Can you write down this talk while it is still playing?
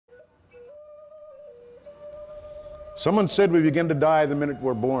Someone said we begin to die the minute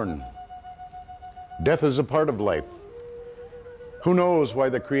we're born. Death is a part of life. Who knows why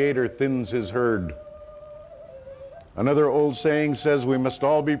the Creator thins his herd? Another old saying says we must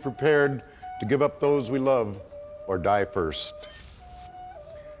all be prepared to give up those we love or die first.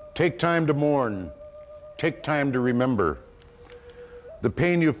 Take time to mourn. Take time to remember. The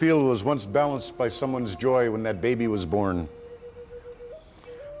pain you feel was once balanced by someone's joy when that baby was born.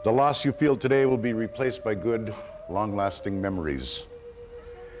 The loss you feel today will be replaced by good, long-lasting memories.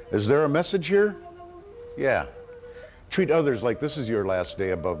 Is there a message here? Yeah. Treat others like this is your last day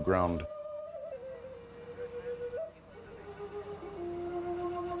above ground.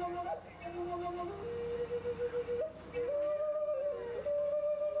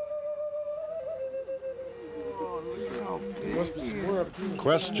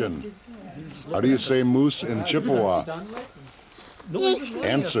 Question. How do you say moose in Chippewa?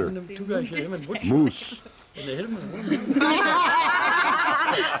 Answer. Moose. You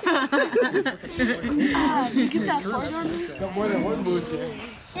get that hard on me? Got more than one moose here.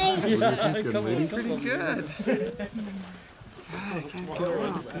 Pretty good.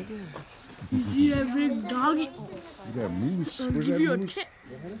 You see that big doggy? You got moose. I'll give you a tip.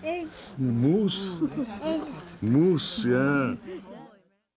 Moose. Moose, yeah.